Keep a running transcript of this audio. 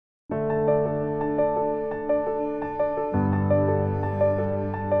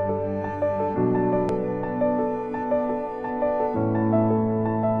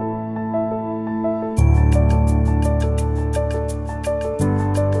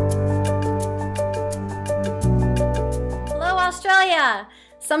Parousia.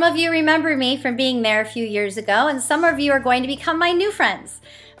 Some of you remember me from being there a few years ago, and some of you are going to become my new friends.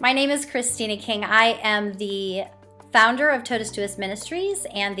 My name is Christina King. I am the founder of Totus Tuus Ministries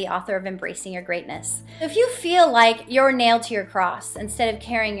and the author of Embracing Your Greatness. If you feel like you're nailed to your cross instead of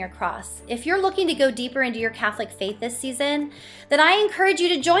carrying your cross, if you're looking to go deeper into your Catholic faith this season, then I encourage you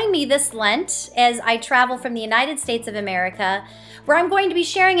to join me this Lent as I travel from the United States of America, where I'm going to be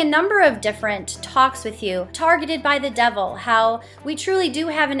sharing a number of different talks with you, targeted by the devil, how we truly do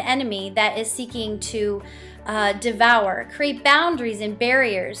have an enemy that is seeking to devour, create boundaries and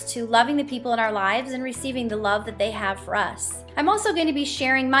barriers to loving the people in our lives and receiving the love that they have for us. I'm also going to be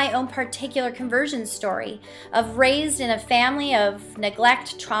sharing my own particular conversion story of raised in a family of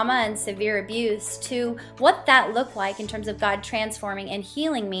neglect, trauma, and severe abuse to what that looked like in terms of God transforming and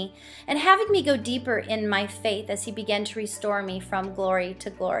healing me and having me go deeper in my faith as He began to restore me from glory to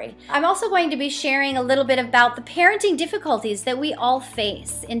glory. I'm also going to be sharing a little bit about the parenting difficulties that we all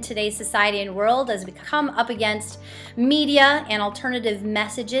face in today's society and world as we come up against media and alternative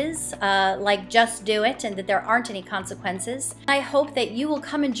messages like just do it and that there aren't any consequences. I hope that you will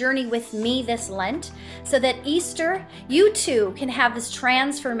come and journey with me this Lent so that Easter, you too can have this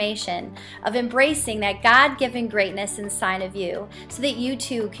transformation of embracing that God-given greatness inside of you so that you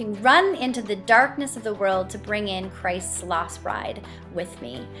too can run into the darkness of the world to bring in Christ's lost bride with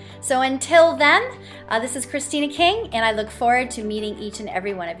me. So until then, this is Christina King, and I look forward to meeting each and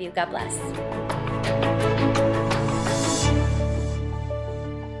every one of you. God bless.